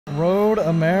Road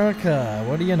America.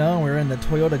 What do you know? We're in the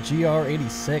Toyota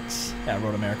GR86 at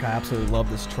Road America. I absolutely love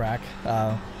this track.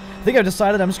 I think I've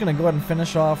decided I'm just going to go ahead and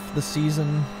finish off the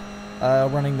season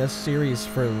running this series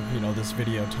for, you know, this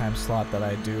video time slot that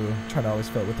I do. Try to always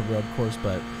fill it with the road course,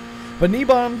 but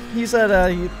Nebon, he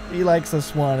said he likes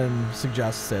this one and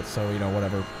suggests it, so, you know,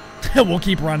 whatever. We'll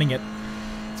keep running it.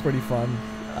 It's pretty fun.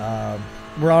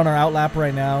 We're on our outlap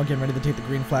right now, getting ready to take the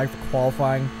green flag for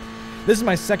qualifying. This is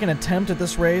my second attempt at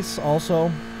this race also.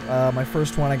 My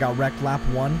first one I got wrecked lap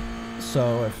 1.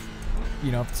 So if,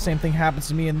 you know, if the same thing happens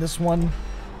to me in this one,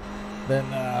 then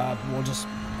we'll just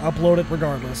upload it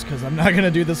regardless, because I'm not going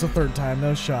to do this a third time.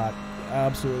 No shot.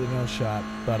 Absolutely no shot.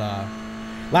 But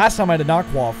last time I did not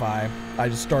qualify. I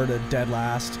just started dead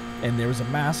last, and there was a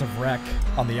massive wreck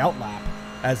on the outlap,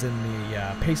 as in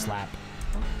the pace lap.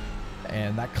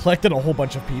 And that collected a whole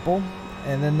bunch of people,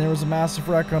 and then there was a massive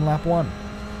wreck on lap 1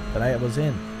 that I was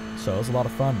in, so it was a lot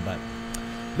of fun. But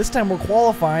this time we're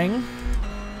qualifying,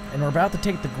 and we're about to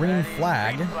take the green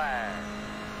flag,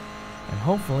 and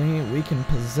hopefully we can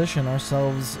position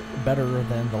ourselves better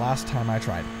than the last time I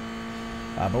tried.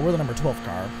 But we're the number 12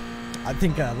 car. I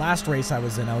think last race I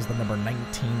was in, I was the number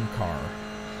 19 car.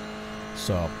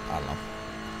 So, I don't know.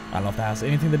 I don't know if that has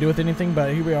anything to do with anything,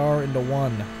 but here we are into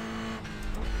 1.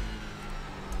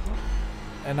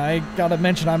 And I gotta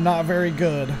mention, I'm not very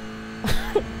good.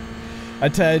 I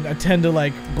tend to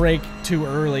like brake too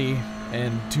early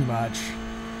and too much,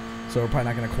 so we're probably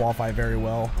not going to qualify very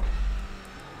well.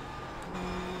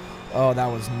 Oh, that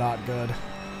was not good.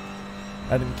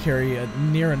 I didn't carry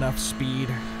near enough speed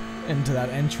into that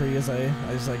entry as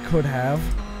I could have.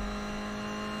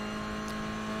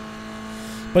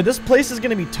 But this place is going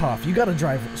to be tough. You got to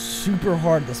drive super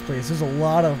hard this place. There's a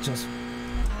lot of just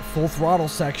full throttle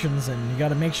sections, and you got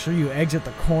to make sure you exit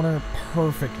the corner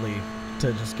perfectly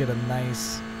to just get a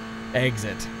nice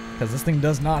exit, because this thing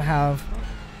does not have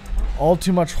all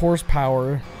too much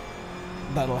horsepower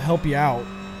that'll help you out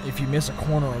if you miss a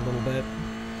corner a little bit.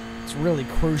 It's really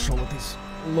crucial with these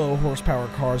low horsepower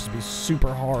cars to be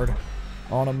super hard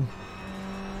on them.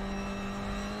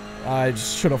 I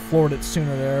just should have floored it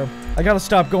sooner there. I gotta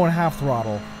stop going half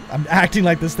throttle. I'm acting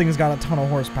like this thing's got a ton of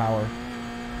horsepower.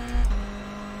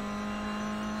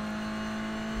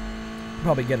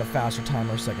 Probably get a faster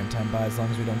time our second time by, as long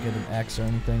as we don't get an X or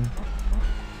anything.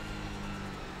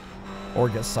 Or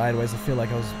get sideways. I feel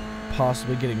like I was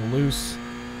possibly getting loose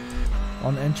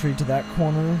on entry to that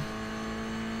corner.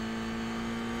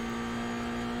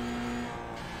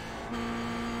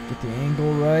 Get the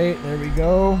angle right. There we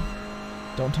go.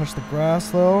 Don't touch the grass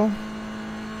though.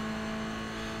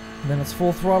 And then it's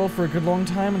full throttle for a good long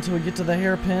time until we get to the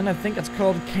hairpin. I think it's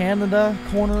called Canada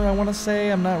Corner, I want to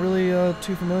say. I'm not really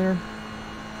too familiar.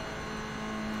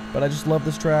 But I just love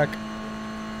this track.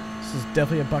 This is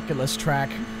definitely a bucket list track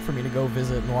for me to go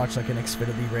visit and watch like an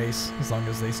Xfinity race, as long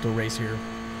as they still race here.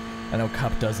 I know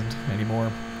Cup doesn't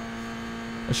anymore.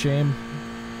 A shame.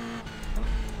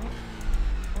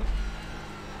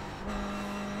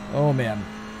 Oh man.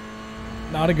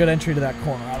 Not a good entry to that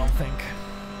corner, I don't think.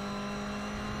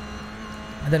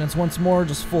 And then it's once more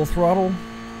just full throttle.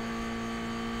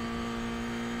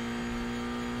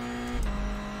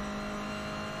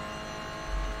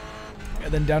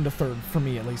 And then down to third, for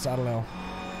me at least, I don't know.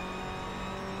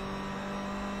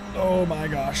 Oh my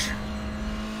gosh.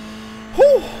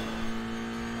 Whew!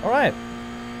 Alright.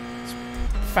 It's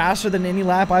faster than any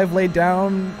lap I've laid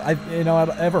down,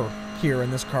 ever here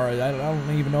in this car. I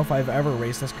don't even know if I've ever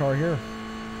raced this car here.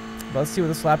 But let's see what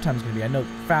this lap time is going to be. I know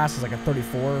fast is like a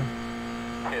 34.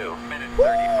 2 minutes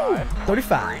 35.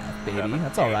 35, baby.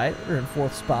 That's alright. We're in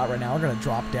 4th spot right now. We're going to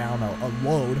drop down a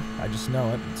load. I just know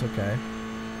it. It's okay.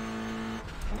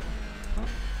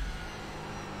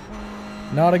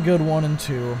 Not a good 1 and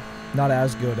 2. Not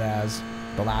as good as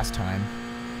the last time.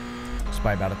 Just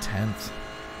by about a 10th.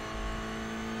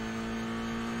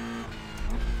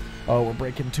 Oh, we're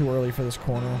braking too early for this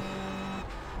corner.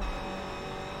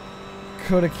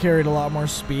 Could have carried a lot more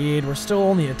speed. We're still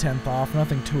only a 10th off.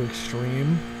 Nothing too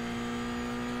extreme.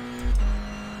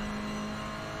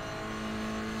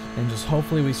 And just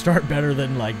hopefully we start better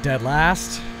than like dead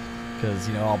last. Because,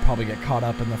 you know, I'll probably get caught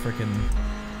up in the freaking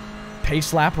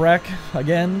pace lap wreck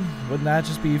again. Wouldn't that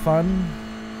just be fun?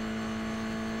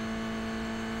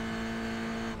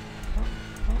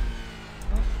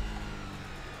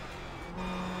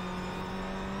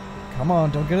 Come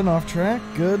on, don't get an off track.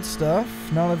 Good stuff.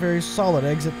 Not a very solid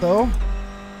exit though.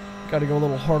 Got to go a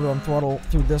little harder on throttle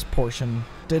through this portion.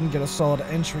 Didn't get a solid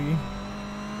entry.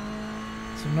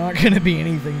 So not going to be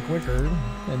anything quicker.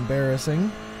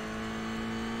 Embarrassing.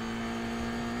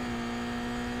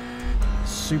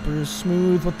 super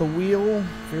smooth with the wheel,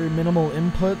 very minimal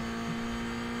input.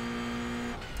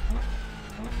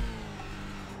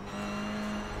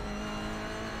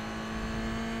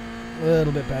 A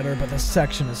little bit better, but this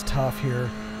section is tough here.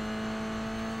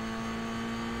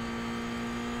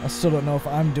 I still don't know if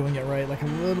I'm doing it right. Like a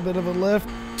little bit of a lift,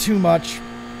 too much.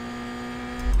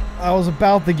 I was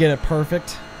about to get it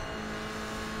perfect.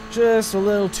 Just a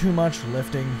little too much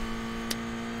lifting.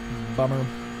 Bummer.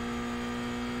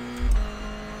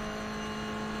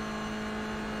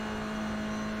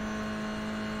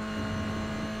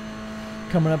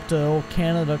 Coming up to old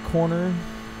Canada corner,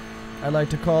 I like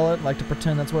to call it. Like to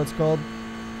pretend that's what it's called.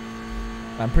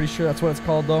 I'm pretty sure that's what it's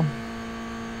called though.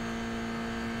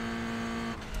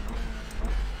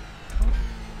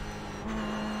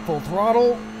 Full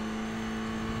throttle.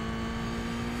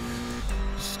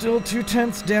 Still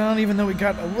 2/10 down, even though we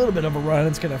got a little bit of a run.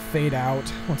 It's going to fade out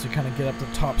once we kind of get up to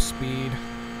top speed.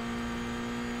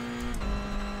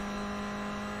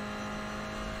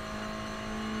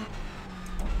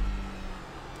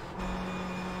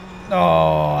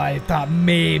 Oh, I thought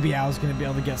maybe I was going to be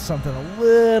able to get something a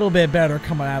little bit better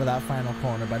coming out of that final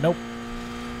corner, but nope.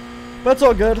 But it's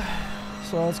all good.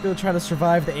 So let's go try to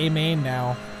survive the A main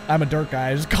now. I'm a dirt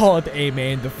guy. I just call it the A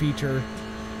main, the feature,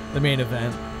 the main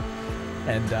event.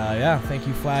 And yeah, thank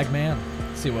you, Flag Man.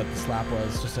 Let's see what this lap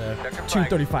was. Just a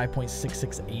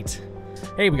 2:35.668.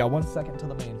 Hey, we got 1 second to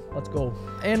the main. Let's go.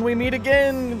 And we meet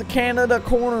again, the Canada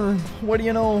corner. What do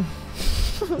you know?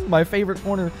 My favorite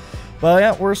corner. But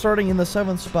yeah, we're starting in the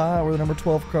 7th spot. We're the number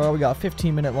 12 car. We got a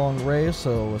 15-minute long race,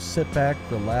 so sit back,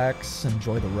 relax,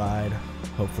 enjoy the ride.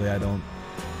 Hopefully I don't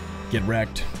get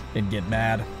wrecked and get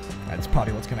mad. That's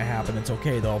probably what's going to happen. It's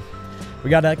okay, though. We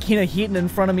got Kina Heaton in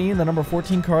front of me in the number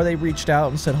 14 car. They reached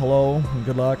out and said hello and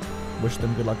good luck. Wish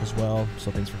them good luck as well. So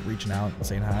thanks for reaching out and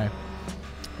saying hi.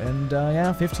 And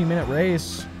yeah, 15-minute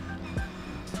race.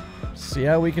 See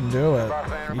how we can do it.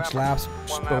 Each lap's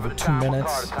just over 2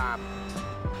 minutes.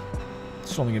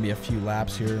 It's only going to be a few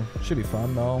laps here. Should be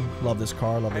fun, though. Love this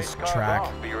car. Love this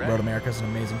track. Road America's an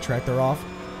amazing track. They're off.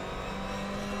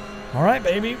 All right,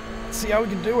 baby. Let's see how we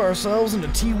can do ourselves into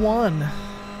T1.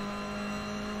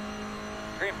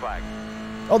 Green flag.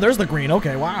 Oh, there's the green.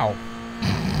 Okay, wow.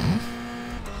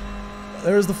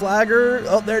 There's the flagger.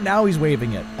 Oh, there. Now he's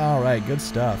waving it. All right, good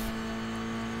stuff.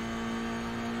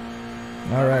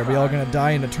 All right, we all going to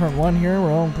die into turn 1 here.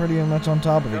 We're all pretty much on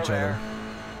top of each other.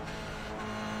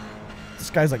 This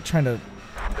guy's like trying to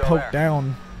poke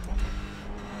down.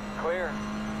 Clear.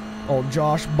 Old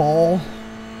Josh Ball.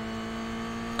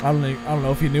 I don't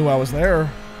know if he knew I was there,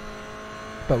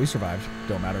 but we survived.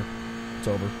 Don't matter. It's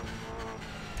over.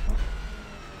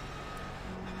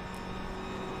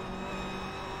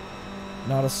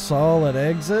 Not a solid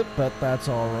exit, but that's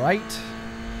all right.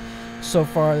 So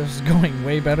far, this is going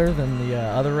way better than the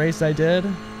other race I did.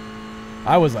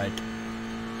 I was like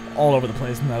all over the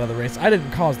place in that other race. I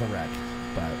didn't cause the wreck,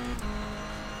 but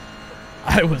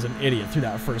I was an idiot through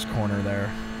that first corner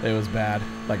there. It was bad.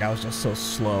 Like, I was just so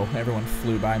slow. Everyone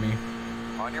flew by me.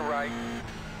 On your right.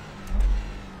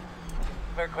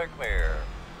 Clear, clear, clear.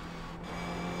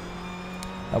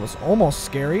 That was almost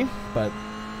scary, but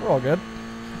we're all good.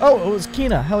 Oh, it was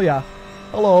Kina. Hell yeah.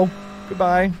 Hello.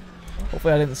 Goodbye.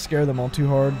 Hopefully I didn't scare them all too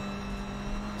hard.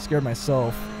 Scared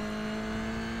myself.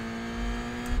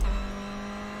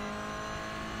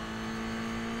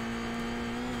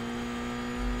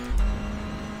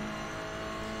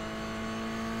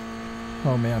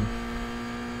 Oh man.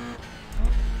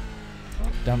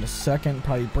 Down to second,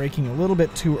 probably braking a little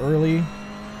bit too early.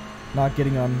 Not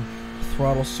getting on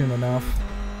throttle soon enough.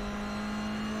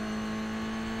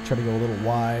 Try to go a little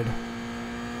wide.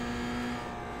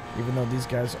 Even though these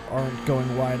guys aren't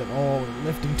going wide at all. We're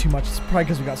lifting too much. It's probably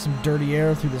because we got some dirty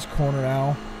air through this corner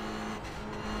now.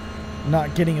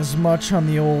 Not getting as much on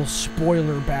the old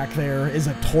spoiler back there. Is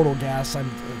a total gas.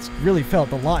 It's really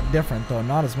felt a lot different though.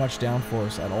 Not as much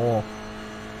downforce at all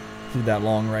through that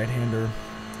long right-hander.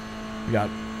 We got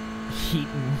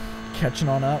Heaton catching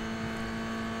on up.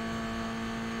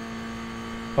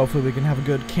 Hopefully we can have a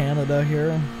good Canada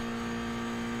here.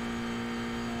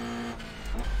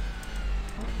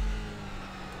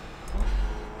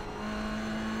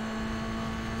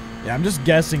 Yeah, I'm just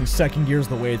guessing second gear's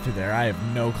the way through there. I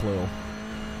have no clue.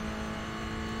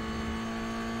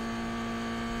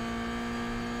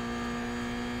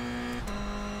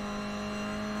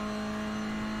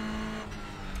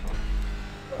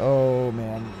 Oh,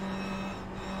 man.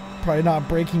 Probably not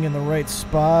braking in the right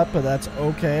spot, but that's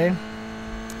okay.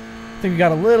 I think we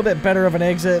got a little bit better of an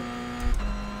exit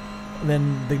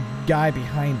than the guy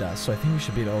behind us, so I think we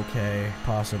should be okay,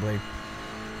 possibly.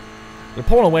 They're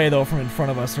pulling away, though, from in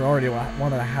front of us. They're already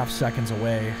 1.5 seconds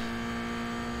away.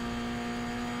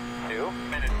 2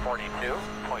 minute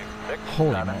 42.6.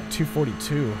 Holy moly,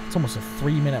 2:42. It's almost a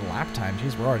 3-minute lap time.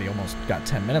 Jeez, we're already almost got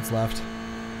 10 minutes left.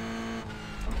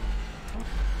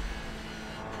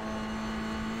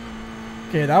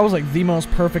 Okay, that was like the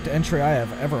most perfect entry I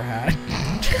have ever had.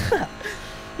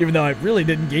 Even though it really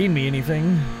didn't gain me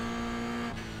anything.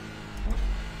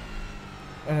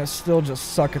 And I still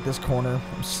just suck at this corner.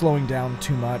 I'm slowing down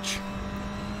too much.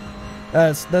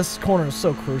 This corner is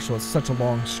so crucial. It's such a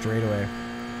long straightaway.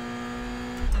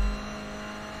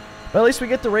 But at least we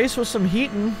get to race with some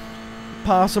heating.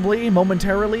 Possibly,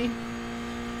 momentarily.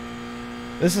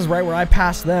 This is right where I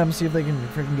pass them. See if they can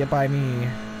freaking get by me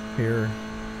here.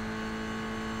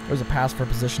 There's a pass for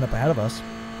position up ahead of us.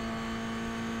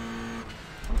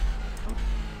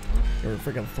 They were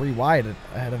freaking 3 wide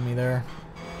ahead of me there.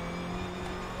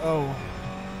 Oh,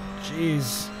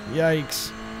 jeez,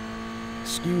 yikes.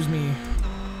 Excuse me.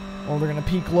 Oh, they're gonna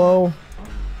peak low.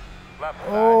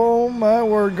 Oh my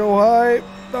word, go high.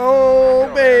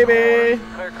 Oh, baby.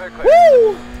 Clear, clear, clear.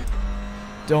 Woo!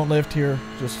 Don't lift here,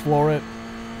 just floor it.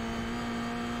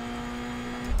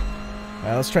 All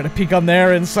right, let's try to peek on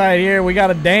there inside here. We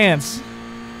gotta dance.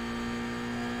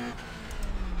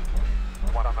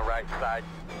 One on the right side.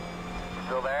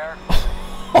 Still there?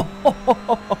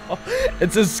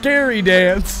 It's a scary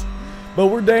dance, but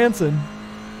we're dancing.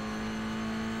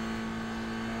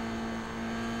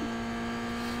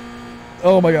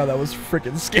 Oh my god, that was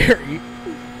freaking scary.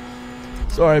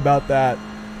 Sorry about that.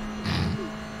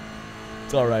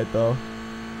 It's alright though.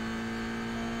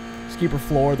 Just keep her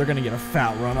floored. They're gonna get a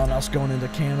fat run on us going into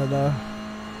Canada.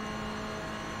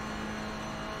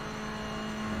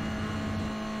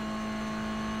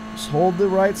 Just hold the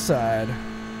right side.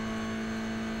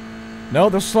 No,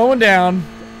 they're slowing down.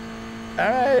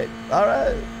 Alright,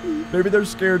 alright. Maybe they're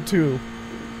scared too.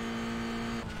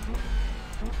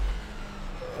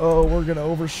 Oh, we're gonna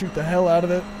overshoot the hell out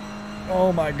of it.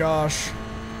 Oh my gosh.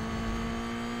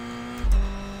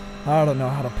 I don't know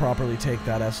how to properly take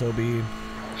that SOB.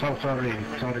 Sorry.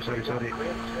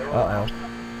 Uh-oh.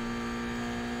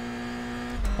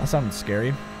 That sounded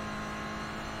scary.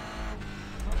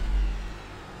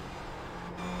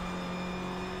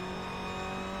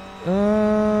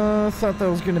 I thought that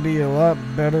was going to be a lot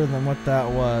better than what that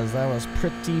was. That was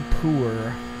pretty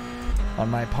poor on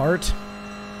my part.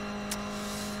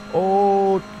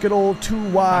 Oh, good old 2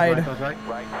 wide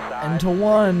Right side. into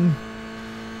 1.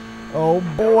 Oh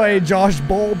boy, Josh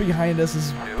Bull behind us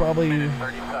is 2 probably minute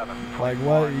 37. like,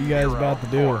 what are you guys about to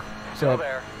do? Still So,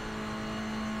 there.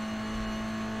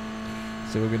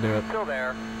 see if we can do it. Still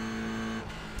there.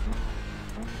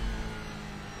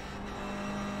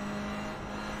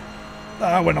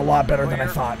 That went a lot better than I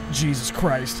thought. Jesus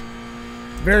Christ.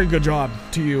 Very good job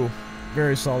to you.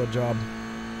 Very solid job.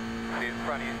 See in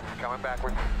front of you. Coming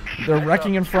backwards. They're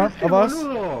wrecking in front of us.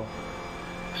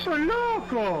 Soy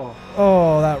loco!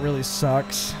 Oh, that really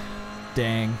sucks.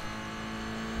 Dang.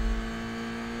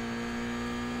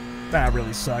 That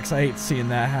really sucks. I hate seeing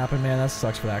that happen, man. That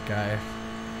sucks for that guy.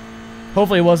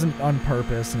 Hopefully it wasn't on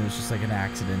purpose and it was just like an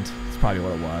accident. That's probably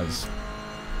what it was.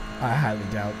 I highly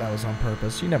doubt that was on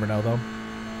purpose. You never know, though.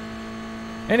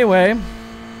 Anyway.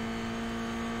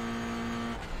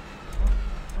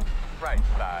 Right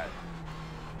side.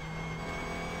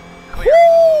 Clear.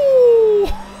 Woo!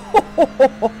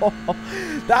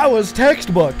 That was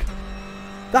textbook.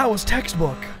 That was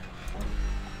textbook.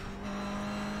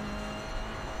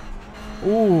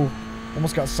 Ooh,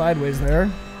 almost got sideways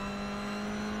there.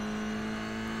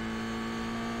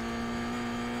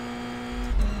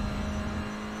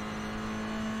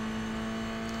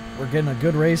 We're getting a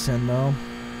good race in, though.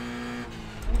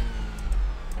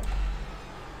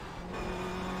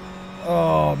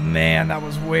 Oh, man, that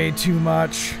was way too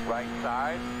much. Right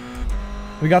side.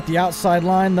 We got the outside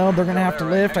line, though. They're going to have to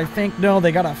lift, I think. No,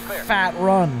 they got a fat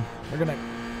run. They're going to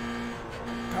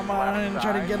come on and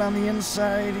try to get on the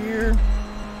inside here.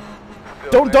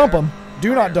 Still Don't dump there. them.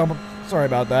 Do not dump them. Sorry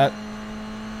about that.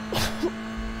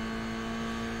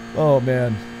 Oh,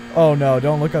 man. Oh, no.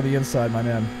 Don't look on the inside, my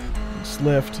man. Just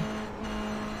lift.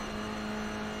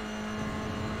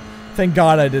 Thank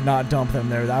God I did not dump them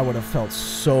there. That would have felt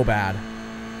so bad.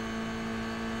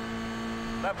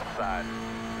 Left side.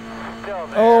 Still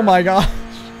there. Oh, my gosh.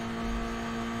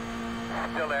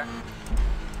 Still there.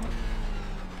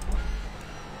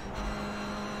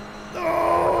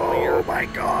 Oh, my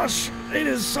gosh. It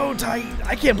is so tight.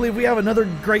 I can't believe we have another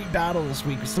great battle this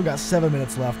week. We still got 7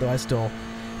 minutes left, though. I still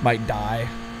might die.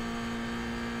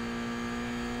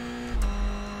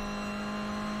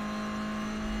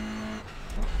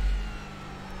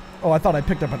 Oh, I thought I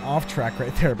picked up an off track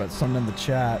right there, but someone in the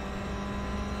chat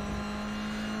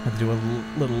had to do a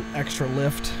little extra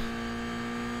lift.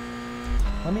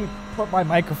 Let me put my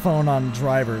microphone on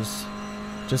drivers,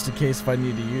 just in case if I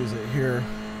need to use it here.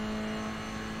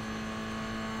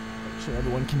 Make sure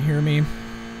everyone can hear me.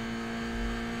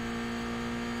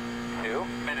 2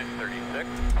 minutes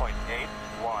 36.818.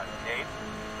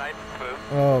 Nice and smooth.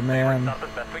 Oh man, We're as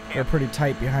best we they're can. pretty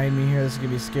tight behind me here. This is gonna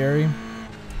be scary.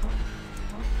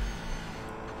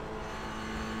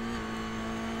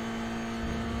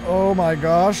 Oh my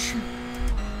gosh.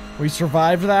 We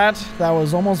survived that. That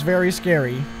was almost very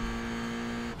scary.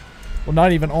 Well,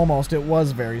 not even almost. It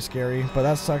was very scary. But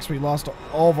that sucks. We lost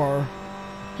all of our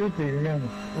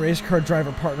race car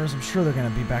driver partners. I'm sure they're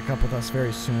going to be back up with us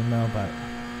very soon, though. But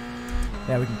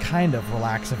yeah, we can kind of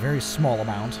relax a very small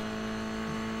amount.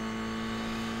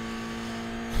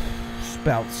 Just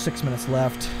about 6 minutes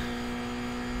left.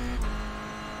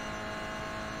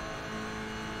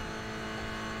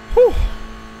 Whew.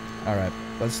 Alright,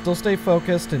 let's still stay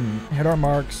focused and hit our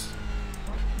marks.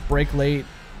 Brake late.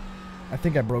 I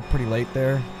think I broke pretty late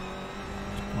there.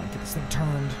 Come on, get this thing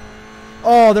turned.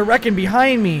 Oh, they're wrecking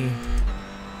behind me!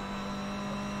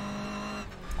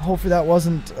 Hopefully that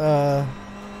wasn't a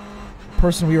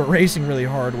person we were racing really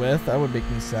hard with. That would make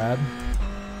me sad.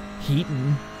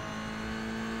 Heaton.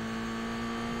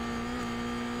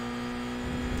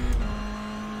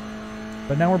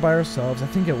 But now we're by ourselves. I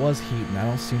think it was Heaton. I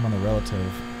don't see him on the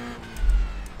relative.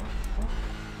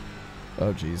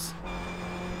 Oh, jeez.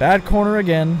 Bad corner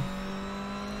again.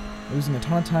 Losing a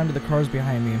ton of time to the cars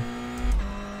behind me.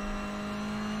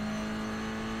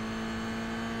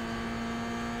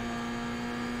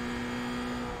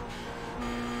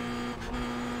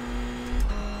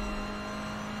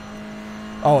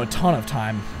 Oh, a ton of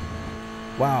time.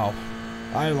 Wow.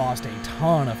 I lost a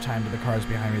ton of time to the cars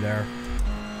behind me there.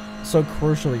 So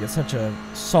crucial to get such a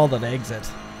solid exit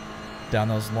down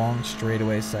those long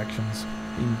straightaway sections.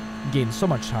 You gain so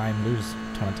much time, lose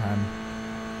a ton of time.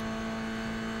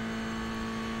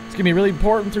 It's gonna be really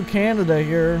important through Canada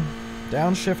here.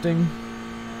 Downshifting.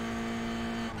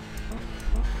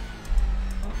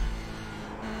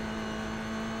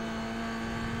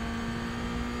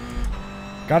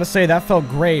 Gotta say, that felt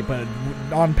great, but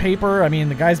on paper, I mean,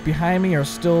 the guys behind me are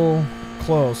still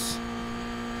close.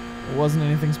 It wasn't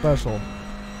anything special.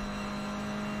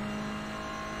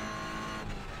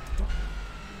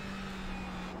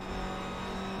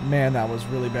 Man, that was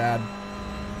really bad.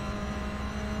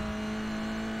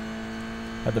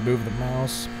 Had to move the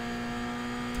mouse.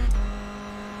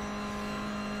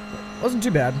 Wasn't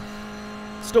too bad.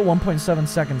 Still 1.7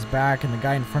 seconds back, and the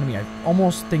guy in front of me, I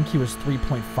almost think he was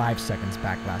 3.5 seconds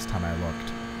back last time I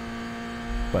looked.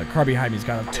 But car behind me's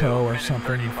got a tow or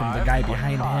something from the guy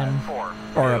behind him.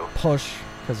 Or a push,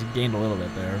 because he gained a little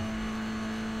bit there.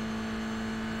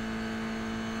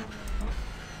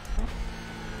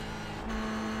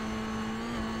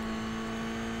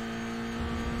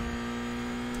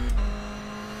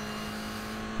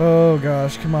 Oh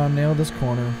gosh, come on, nail this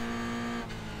corner.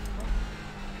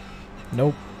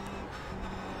 Nope.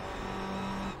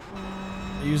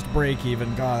 I used brake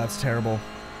even. God, that's terrible.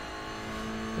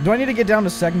 Do I need to get down to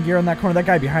second gear on that corner? That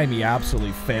guy behind me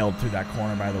absolutely failed through that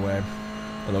corner, by the way.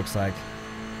 It looks like.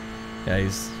 Yeah,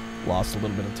 he's lost a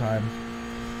little bit of time.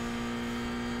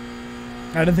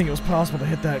 I didn't think it was possible to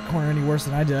hit that corner any worse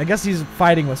than I did. I guess he's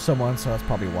fighting with someone, so that's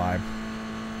probably why.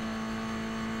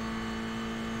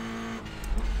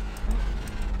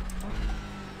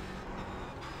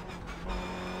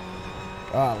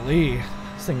 Golly,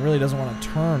 this thing really doesn't want to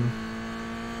turn.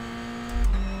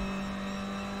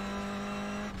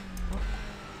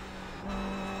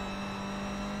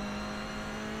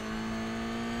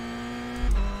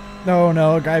 No,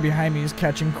 no, a guy behind me is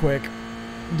catching quick.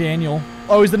 Daniel.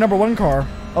 Oh, he's the #1 car.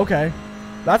 Okay.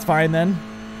 That's fine then.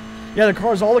 Yeah, the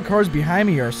cars, all the cars behind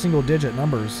me are single-digit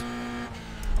numbers.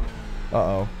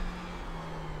 Uh-oh.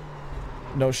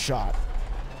 No shot.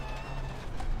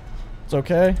 It's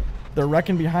okay. They're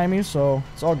wrecking behind me, so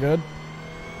it's all good.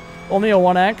 Only a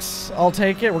 1X. I'll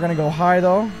take it. We're going to go high,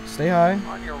 though. Stay high.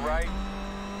 On your right.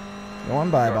 Go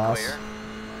on by, You're boss. clear.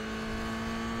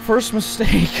 First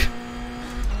mistake.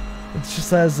 It just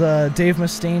says Dave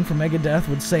Mustaine from Megadeth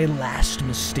would say last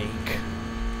mistake.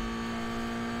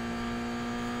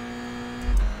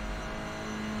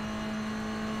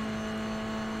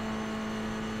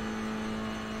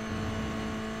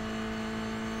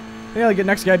 Yeah, the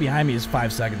next guy behind me is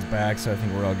 5 seconds back, so I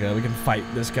think we're all good. We can fight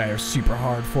this guy super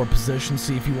hard for position,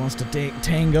 see if he wants to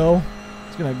tango.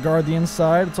 He's gonna guard the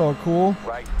inside. It's all cool.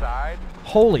 Right side.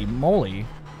 Holy moly.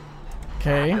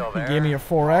 Okay, Still he there. gave me a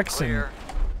 4X, Clear.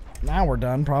 Now we're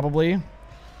done, probably.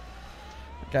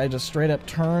 Guy just straight up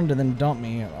turned and then dumped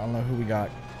me. I don't know who we got.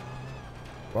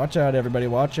 Watch out, everybody.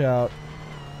 Watch out.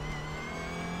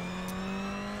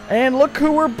 And look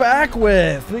who we're back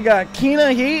with. We got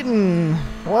Keena Heaton.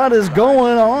 What is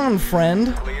going on,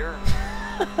 friend? Clear.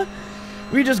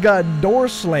 We just got door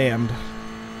slammed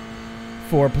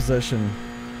for position.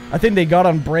 I think they got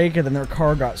on brake and then their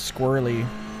car got squirrely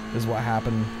is what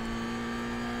happened.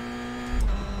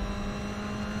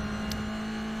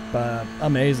 But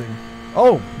amazing.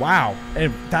 Oh, wow.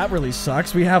 And that really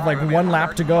sucks. We have like one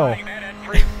lap to go.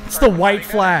 It's the white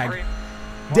flag.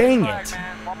 Dang it.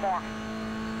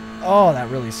 Oh, that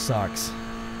really sucks. 2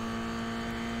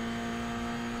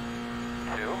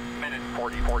 minutes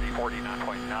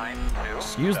 49.92.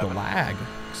 Excuse the lag.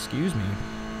 Excuse me.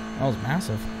 That was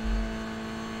massive.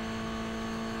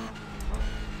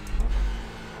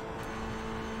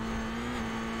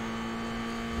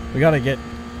 We gotta get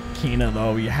Keena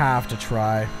though. We have to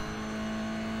try.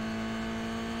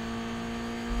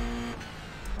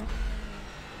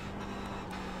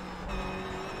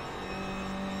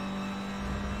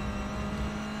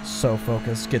 So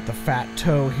focused. Get the fat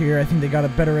toe here. I think they got a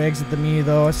better exit than me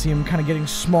though. I see him kind of getting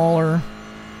smaller.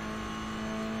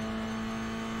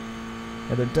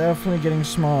 Yeah, they're definitely getting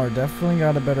smaller. Definitely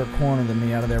got a better corner than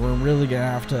me out of there. We're really gonna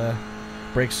have to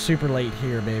brake super late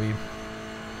here, baby.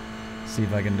 See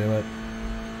if I can do it.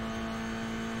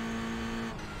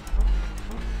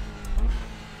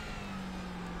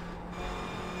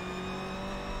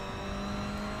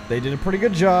 They did a pretty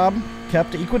good job.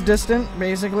 Kept equidistant,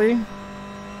 basically.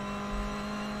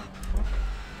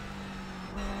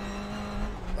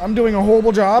 I'm doing a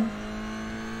horrible job.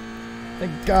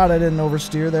 Thank God I didn't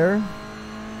oversteer there.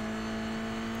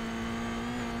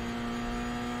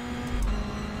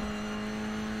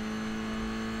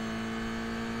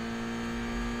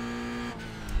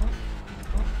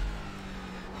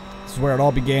 This is where it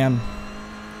all began.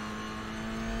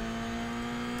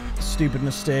 Stupid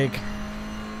mistake.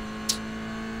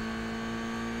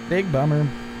 Big bummer.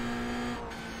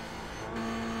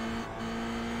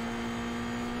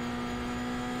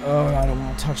 Oh, I don't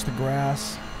want to touch the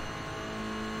grass.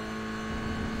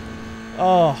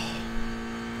 Oh.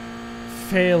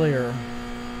 Failure.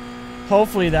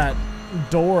 Hopefully that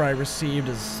door I received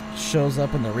shows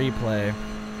up in the replay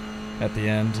at the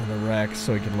end of the wreck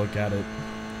so we can look at it.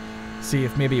 See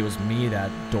if maybe it was me that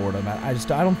doored him. I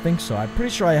don't think so. I'm pretty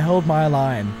sure I held my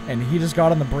line and he just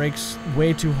got on the brakes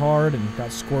way too hard and got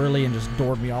squirrely and just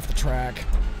doored me off the track.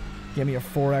 Gave me a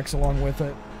 4X along with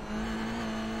it.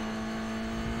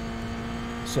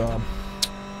 So,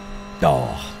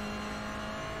 oh.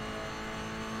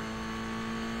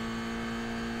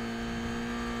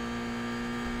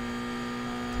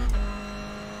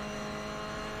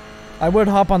 I would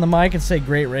hop on the mic and say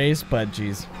great race, but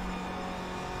geez.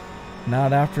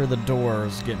 Not after the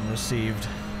doors getting received.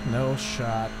 No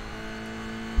shot.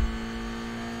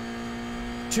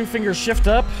 2-finger shift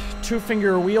up,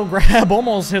 2-finger wheel grab,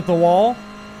 almost hit the wall.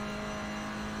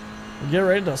 Get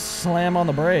ready to slam on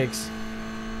the brakes.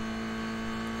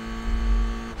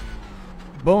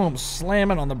 Boom,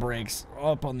 slamming on the brakes.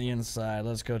 Up on the inside.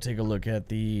 Let's go take a look at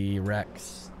the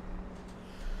wrecks.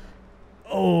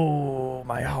 Oh,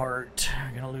 my heart.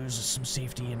 I'm gonna lose some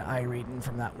safety and iRacing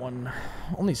from that one.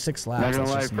 Only 6 laps. Not gonna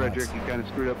lie, just Frederick, nuts. you kind of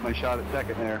screwed up my shot at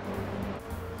second there.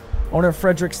 I wonder if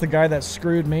Frederick's the guy that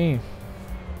screwed me.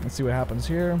 Let's see what happens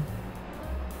here.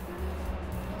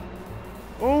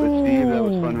 But Steve, that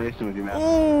was fun racing with you, man.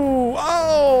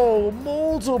 Oh,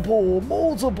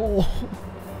 multiple.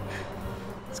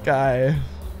 This guy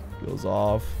goes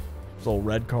off. His old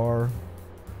red car.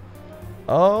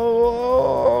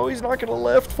 Oh, he's not gonna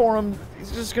lift for him.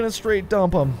 He's just gonna straight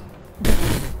dump him.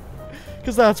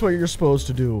 Because that's what you're supposed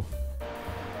to do.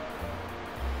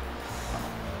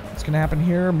 What's gonna happen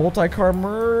here? Multi-car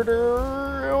murder.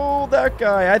 Oh, that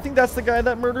guy. I think that's the guy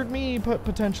that murdered me,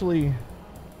 potentially.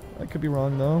 I could be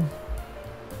wrong, though.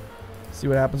 See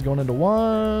what happens going into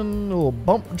one. A little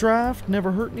bump draft.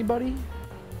 Never hurt anybody.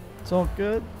 It's all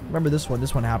good. Remember this one?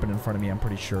 This one happened in front of me, I'm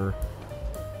pretty sure.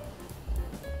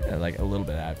 Yeah, like a little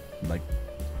bit like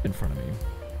in front of me.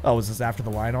 Oh, was this after the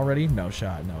line already? No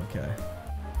shot. No, okay.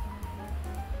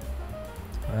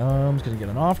 I'm just gonna get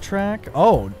an off track.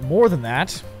 Oh, more than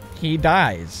that. He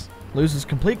dies. Loses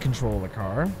complete control of the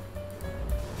car.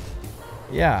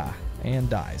 Yeah, and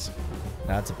dies.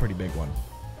 That's a pretty big one.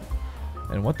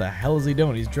 And what the hell is he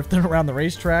doing? He's drifting around the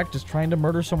racetrack just trying to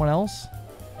murder someone else?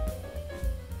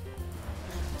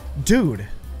 Dude,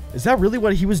 is that really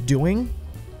what he was doing?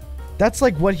 That's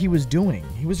like what he was doing.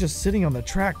 He was just sitting on the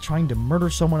track trying to murder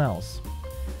someone else.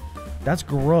 That's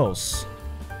gross.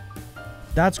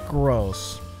 That's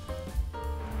gross.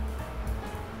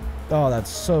 Oh, that's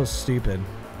so stupid.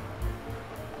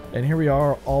 And here we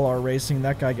are, all our racing.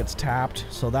 That guy gets tapped,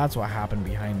 so that's what happened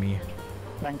behind me.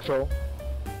 Thanks all.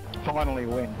 Finally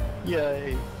win.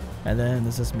 Yay. And then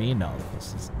is this me? No,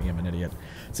 this is me. I'm an idiot.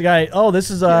 It's a guy. Oh,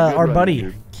 this is Yeah, good our run, buddy.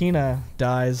 dude. Kina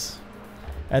dies.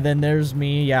 And then there's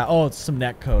me. Yeah. Oh, it's some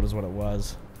net code is what it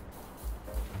was.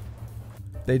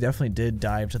 They definitely did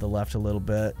dive to the left a little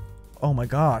bit. Oh my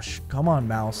gosh. Come on,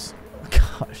 mouse.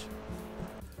 Gosh.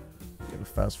 Gotta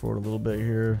fast forward a little bit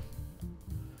here.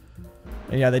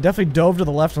 And yeah, they definitely dove to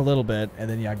the left a little bit. And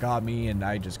then, yeah, got me, and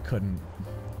I just couldn't.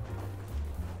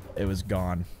 It was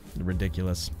gone.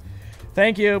 Ridiculous.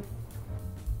 Thank you.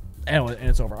 And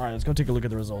it's over. All right, let's go take a look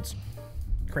at the results.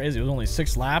 Crazy. It was only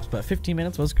 6 laps, but 15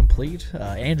 minutes was complete.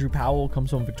 Andrew Powell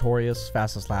comes home victorious.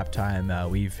 Fastest lap time.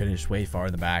 We finished way far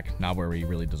in the back. Not where we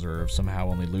really deserve. Somehow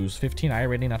only lose 15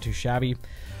 iRating. Not too shabby.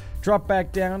 Drop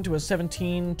back down to a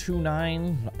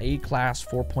 17.29. A-class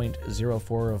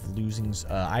 4.04 of losing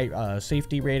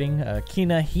safety rating.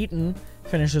 Kina Heaton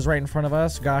finishes right in front of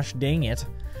us. Gosh dang it.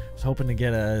 I was hoping to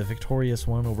get a victorious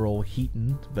one over old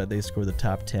Heaton, but they scored the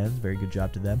top 10. Very good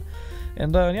job to them.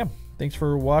 And yeah, thanks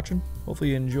for watching. Hopefully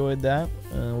you enjoyed that.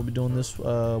 We'll be doing this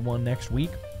one next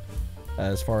week.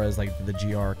 As far as like the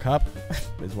GR Cup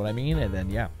is what I mean. And then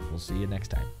yeah, we'll see you next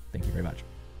time. Thank you very much.